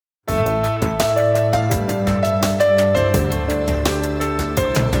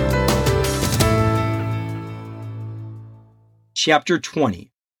Chapter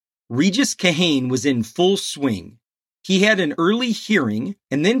 20. Regis Kahane was in full swing. He had an early hearing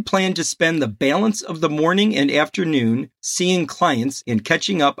and then planned to spend the balance of the morning and afternoon seeing clients and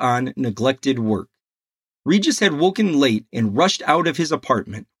catching up on neglected work. Regis had woken late and rushed out of his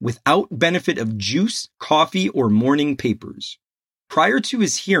apartment without benefit of juice, coffee, or morning papers. Prior to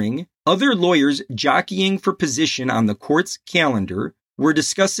his hearing, other lawyers jockeying for position on the court's calendar were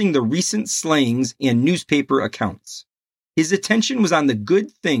discussing the recent slayings and newspaper accounts. His attention was on the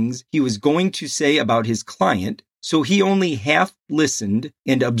good things he was going to say about his client, so he only half listened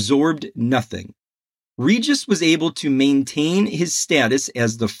and absorbed nothing. Regis was able to maintain his status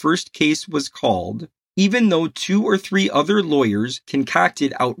as the first case was called, even though 2 or 3 other lawyers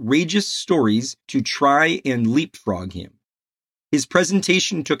concocted outrageous stories to try and leapfrog him. His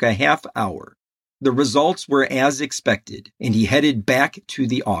presentation took a half hour. The results were as expected, and he headed back to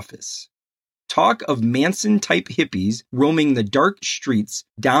the office. Talk of Manson-type hippies roaming the dark streets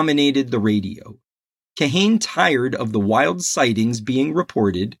dominated the radio. Kahane tired of the wild sightings being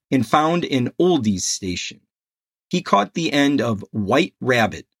reported and found an oldies station. He caught the end of White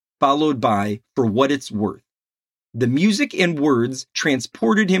Rabbit, followed by For What It's Worth. The music and words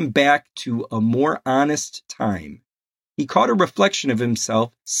transported him back to a more honest time. He caught a reflection of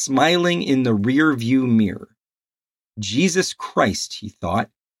himself smiling in the rear-view mirror. Jesus Christ, he thought,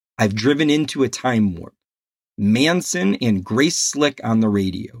 I've driven into a time warp. Manson and Grace Slick on the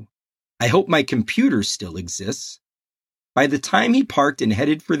radio. I hope my computer still exists. By the time he parked and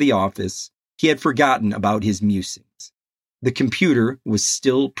headed for the office, he had forgotten about his musings. The computer was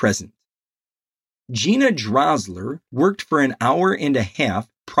still present. Gina Drosler worked for an hour and a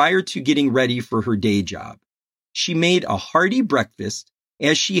half prior to getting ready for her day job. She made a hearty breakfast,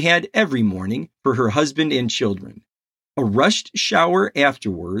 as she had every morning, for her husband and children. A rushed shower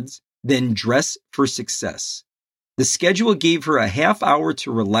afterwards, then dress for success. The schedule gave her a half hour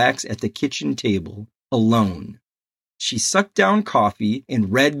to relax at the kitchen table, alone. She sucked down coffee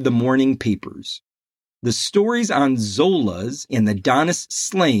and read the morning papers. The stories on Zola's and the Donis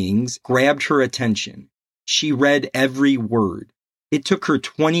slayings grabbed her attention. She read every word. It took her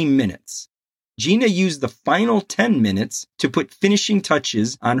 20 minutes. Gina used the final 10 minutes to put finishing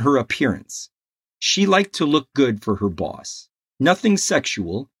touches on her appearance. She liked to look good for her boss. Nothing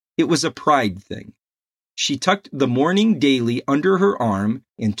sexual, it was a pride thing. She tucked the morning daily under her arm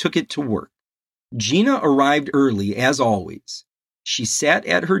and took it to work. Gina arrived early as always. She sat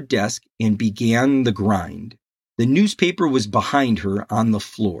at her desk and began the grind. The newspaper was behind her on the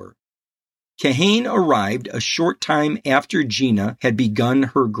floor. Kahane arrived a short time after Gina had begun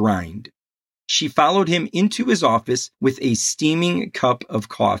her grind. She followed him into his office with a steaming cup of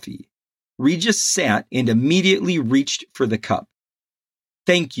coffee. Regis sat and immediately reached for the cup.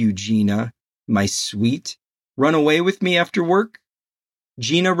 Thank you, Gina, my sweet. Run away with me after work?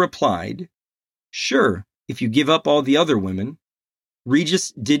 Gina replied, Sure, if you give up all the other women.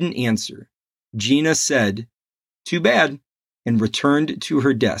 Regis didn't answer. Gina said, Too bad, and returned to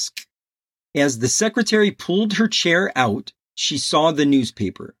her desk. As the secretary pulled her chair out, she saw the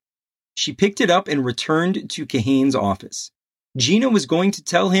newspaper. She picked it up and returned to Kahane's office. Gina was going to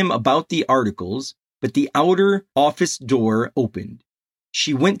tell him about the articles, but the outer office door opened.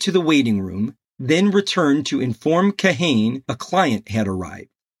 She went to the waiting room, then returned to inform Kahane a client had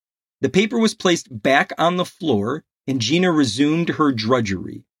arrived. The paper was placed back on the floor, and Gina resumed her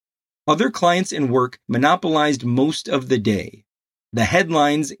drudgery. Other clients and work monopolized most of the day. The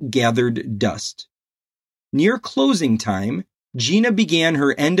headlines gathered dust. Near closing time, Gina began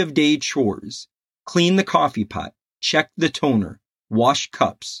her end-of-day chores. Clean the coffee pot, check the toner, wash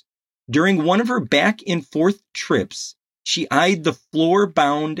cups. During one of her back-and-forth trips, she eyed the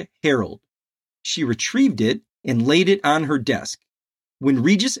floor-bound Herald. She retrieved it and laid it on her desk. When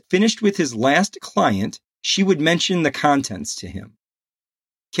Regis finished with his last client, she would mention the contents to him.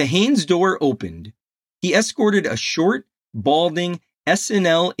 Kahane's door opened. He escorted a short, balding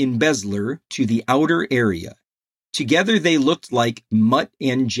SNL embezzler to the outer area. Together they looked like Mutt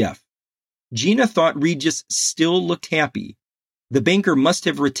and Jeff. Gina thought Regis still looked happy. The banker must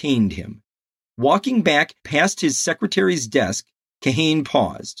have retained him. Walking back past his secretary's desk, Kahane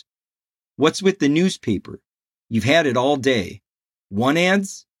paused. What's with the newspaper? You've had it all day. Want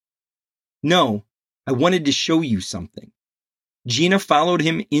ads? No, I wanted to show you something. Gina followed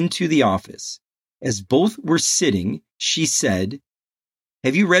him into the office. As both were sitting, she said,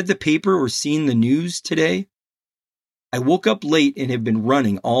 Have you read the paper or seen the news today? I woke up late and have been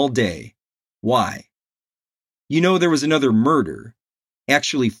running all day. Why? You know there was another murder.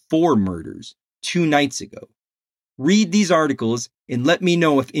 Actually 4 murders, 2 nights ago. Read these articles and let me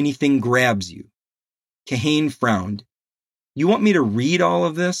know if anything grabs you. Kahane frowned. You want me to read all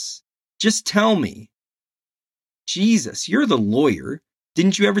of this? Just tell me. Jesus, you're the lawyer.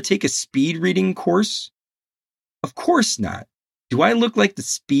 Didn't you ever take a speed reading course? Of course not. Do I look like the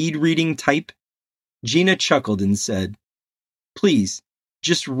speed reading type? Gina chuckled and said, Please,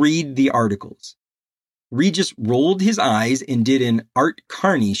 just read the articles. Regis rolled his eyes and did an Art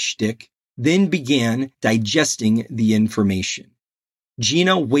Carney shtick, then began digesting the information.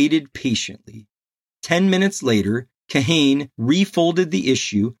 Gina waited patiently. 10 minutes later, Kahane refolded the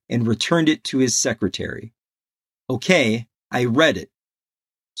issue and returned it to his secretary. Okay, I read it.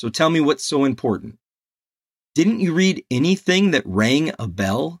 So tell me what's so important. Didn't you read anything that rang a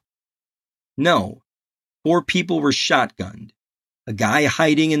bell? No. 4 people were shotgunned. A guy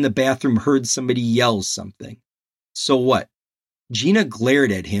hiding in the bathroom heard somebody yell something. So what? Gina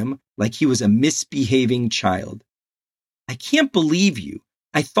glared at him like he was a misbehaving child. I can't believe you.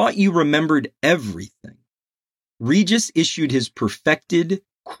 I thought you remembered everything. Regis issued his perfected,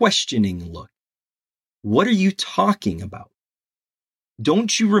 questioning look. What are you talking about?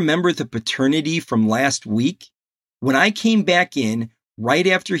 Don't you remember the paternity from last week? When I came back in, right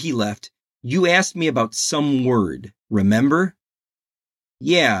after he left, you asked me about some word, remember?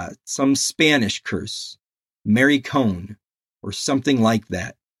 Yeah, some Spanish curse. Maricón, or something like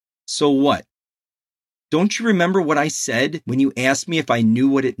that. So what? Don't you remember what I said when you asked me if I knew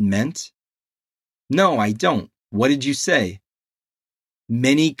what it meant? No, I don't. What did you say?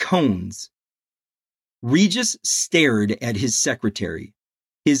 Many cones. Regis stared at his secretary.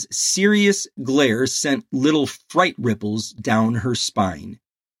 His serious glare sent little fright ripples down her spine.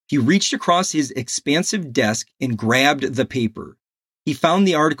 He reached across his expansive desk and grabbed the paper. He found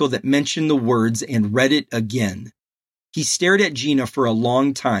the article that mentioned the words and read it again. He stared at Gina for a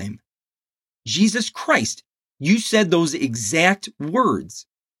long time. Jesus Christ, you said those exact words.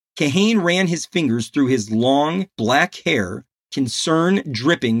 Kahane ran his fingers through his long, black hair, concern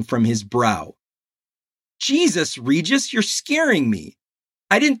dripping from his brow. Jesus, Regis, you're scaring me.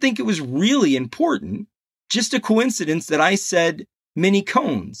 I didn't think it was really important. Just a coincidence that I said many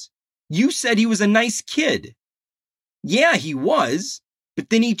cones. You said he was a nice kid. Yeah, he was, but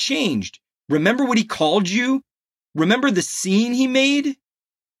then he changed. Remember what he called you? Remember the scene he made?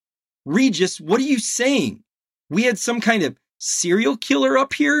 Regis, what are you saying? We had some kind of serial killer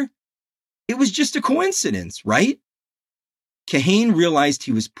up here? It was just a coincidence, right? Kahane realized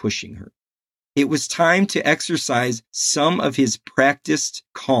he was pushing her. It was time to exercise some of his practiced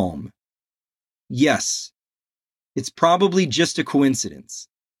calm. Yes, it's probably just a coincidence.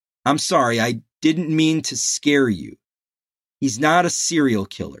 I'm sorry, I didn't mean to scare you. He's not a serial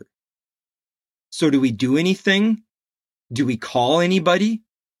killer. So do we do anything? Do we call anybody?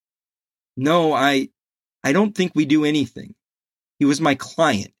 No, I don't think we do anything. He was my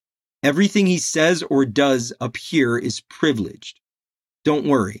client. Everything he says or does up here is privileged. Don't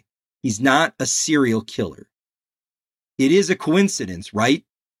worry. He's not a serial killer. It is a coincidence, right?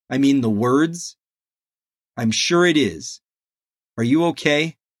 I mean, the words. I'm sure it is. Are you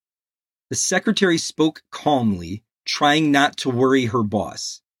okay? The secretary spoke calmly, trying not to worry her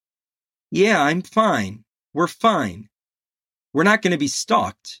boss. Yeah, I'm fine. We're fine. We're not going to be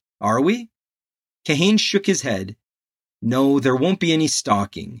stalked, are we? Kahane shook his head. No, there won't be any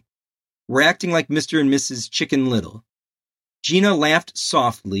stalking. We're acting like Mr. and Mrs. Chicken Little. Gina laughed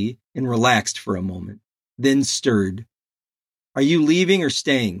softly and relaxed for a moment, then stirred. Are you leaving or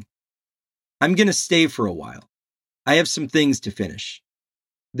staying? I'm going to stay for a while. I have some things to finish.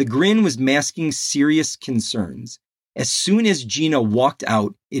 The grin was masking serious concerns. As soon as Gina walked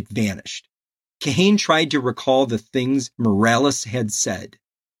out, it vanished. Kahane tried to recall the things Morales had said,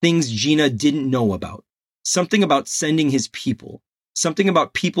 things Gina didn't know about, something about sending his people, something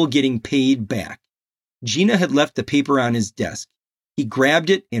about people getting paid back. Gina had left the paper on his desk. He grabbed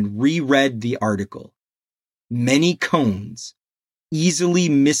it and reread the article. Many cones, easily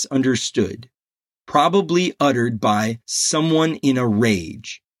misunderstood, probably uttered by someone in a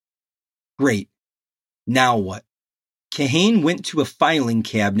rage. Great. Now what? Kahane went to a filing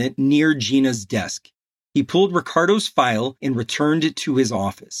cabinet near Gina's desk. He pulled Ricardo's file and returned it to his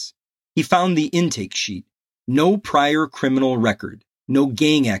office. He found the intake sheet. No prior criminal record, no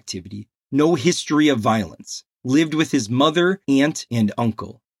gang activity, no history of violence. Lived with his mother, aunt, and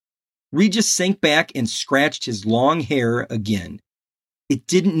uncle. Regis sank back and scratched his long hair again. It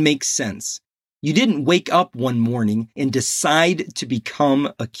didn't make sense. You didn't wake up one morning and decide to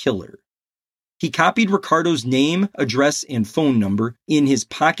become a killer. He copied Ricardo's name, address, and phone number in his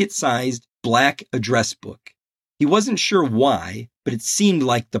pocket-sized black address book. He wasn't sure why, but it seemed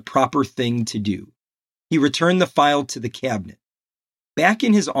like the proper thing to do. He returned the file to the cabinet. Back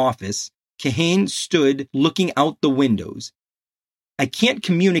in his office, Kahane stood looking out the windows, I can't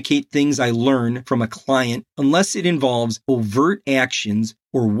communicate things I learn from a client unless it involves overt actions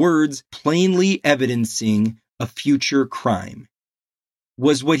or words plainly evidencing a future crime.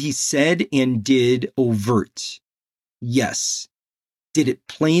 Was what he said and did overt? Yes. Did it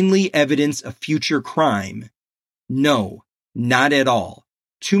plainly evidence a future crime? No, not at all.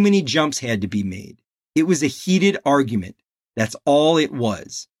 Too many jumps had to be made. It was a heated argument. That's all it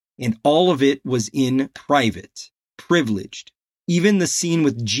was. And all of it was in private, privileged. Even the scene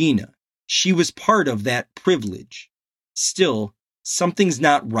with Gina, she was part of that privilege. Still, something's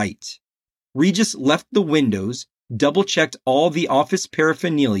not right. Regis left the windows, double-checked all the office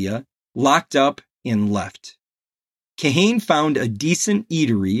paraphernalia, locked up, and left. Kahane found a decent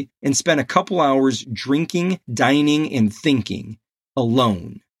eatery and spent a couple hours drinking, dining, and thinking,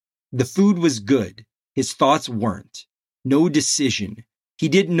 alone. The food was good. His thoughts weren't. No decision. He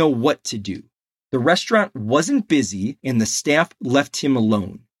didn't know what to do. The restaurant wasn't busy, and the staff left him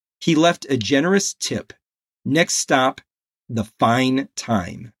alone. He left a generous tip. Next stop, the Fine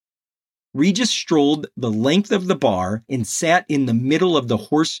Time. Regis strolled the length of the bar and sat in the middle of the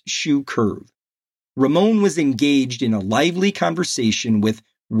horseshoe curve. Ramon was engaged in a lively conversation with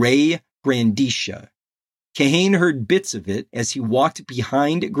Ray Grandisha. Kahane heard bits of it as he walked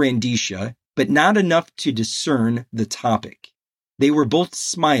behind Grandisha, but not enough to discern the topic. They were both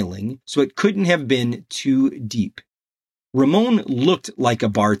smiling, so it couldn't have been too deep. Ramon looked like a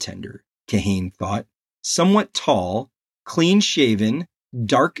bartender, Kahane thought. Somewhat tall, clean-shaven,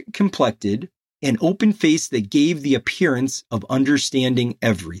 dark-complected, an open face that gave the appearance of understanding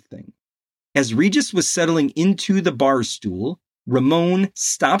everything. As Regis was settling into the bar stool, Ramon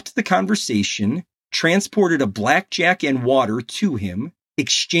stopped the conversation, transported a blackjack and water to him,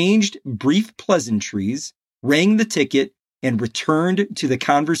 exchanged brief pleasantries, rang the ticket, and returned to the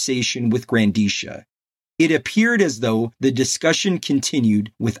conversation with Grandisha. It appeared as though the discussion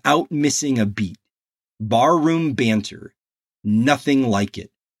continued without missing a beat. Barroom banter. Nothing like it.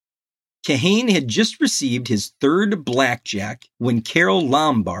 Kahane had just received his third blackjack when Carol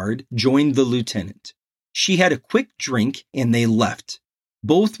Lombard joined the lieutenant. She had a quick drink and they left.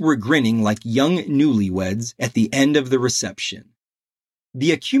 Both were grinning like young newlyweds at the end of the reception.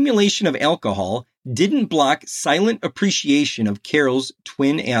 The accumulation of alcohol didn't block silent appreciation of Carol's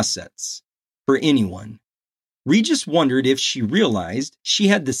twin assets. For anyone. Regis wondered if she realized she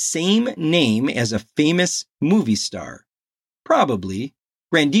had the same name as a famous movie star. Probably.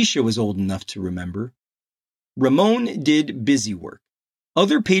 Grandisha was old enough to remember. Ramon did busy work.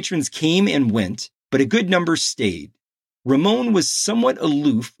 Other patrons came and went, but a good number stayed. Ramon was somewhat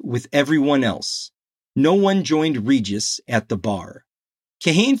aloof with everyone else. No one joined Regis at the bar.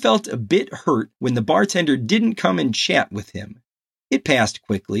 Kahane felt a bit hurt when the bartender didn't come and chat with him. It passed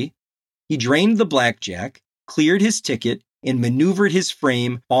quickly. He drained the blackjack, cleared his ticket, and maneuvered his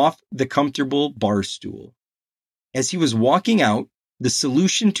frame off the comfortable bar stool. As he was walking out, the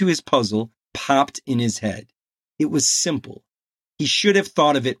solution to his puzzle popped in his head. It was simple. He should have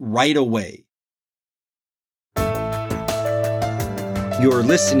thought of it right away. You're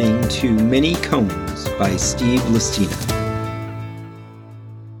listening to Many Cones by Steve Listina.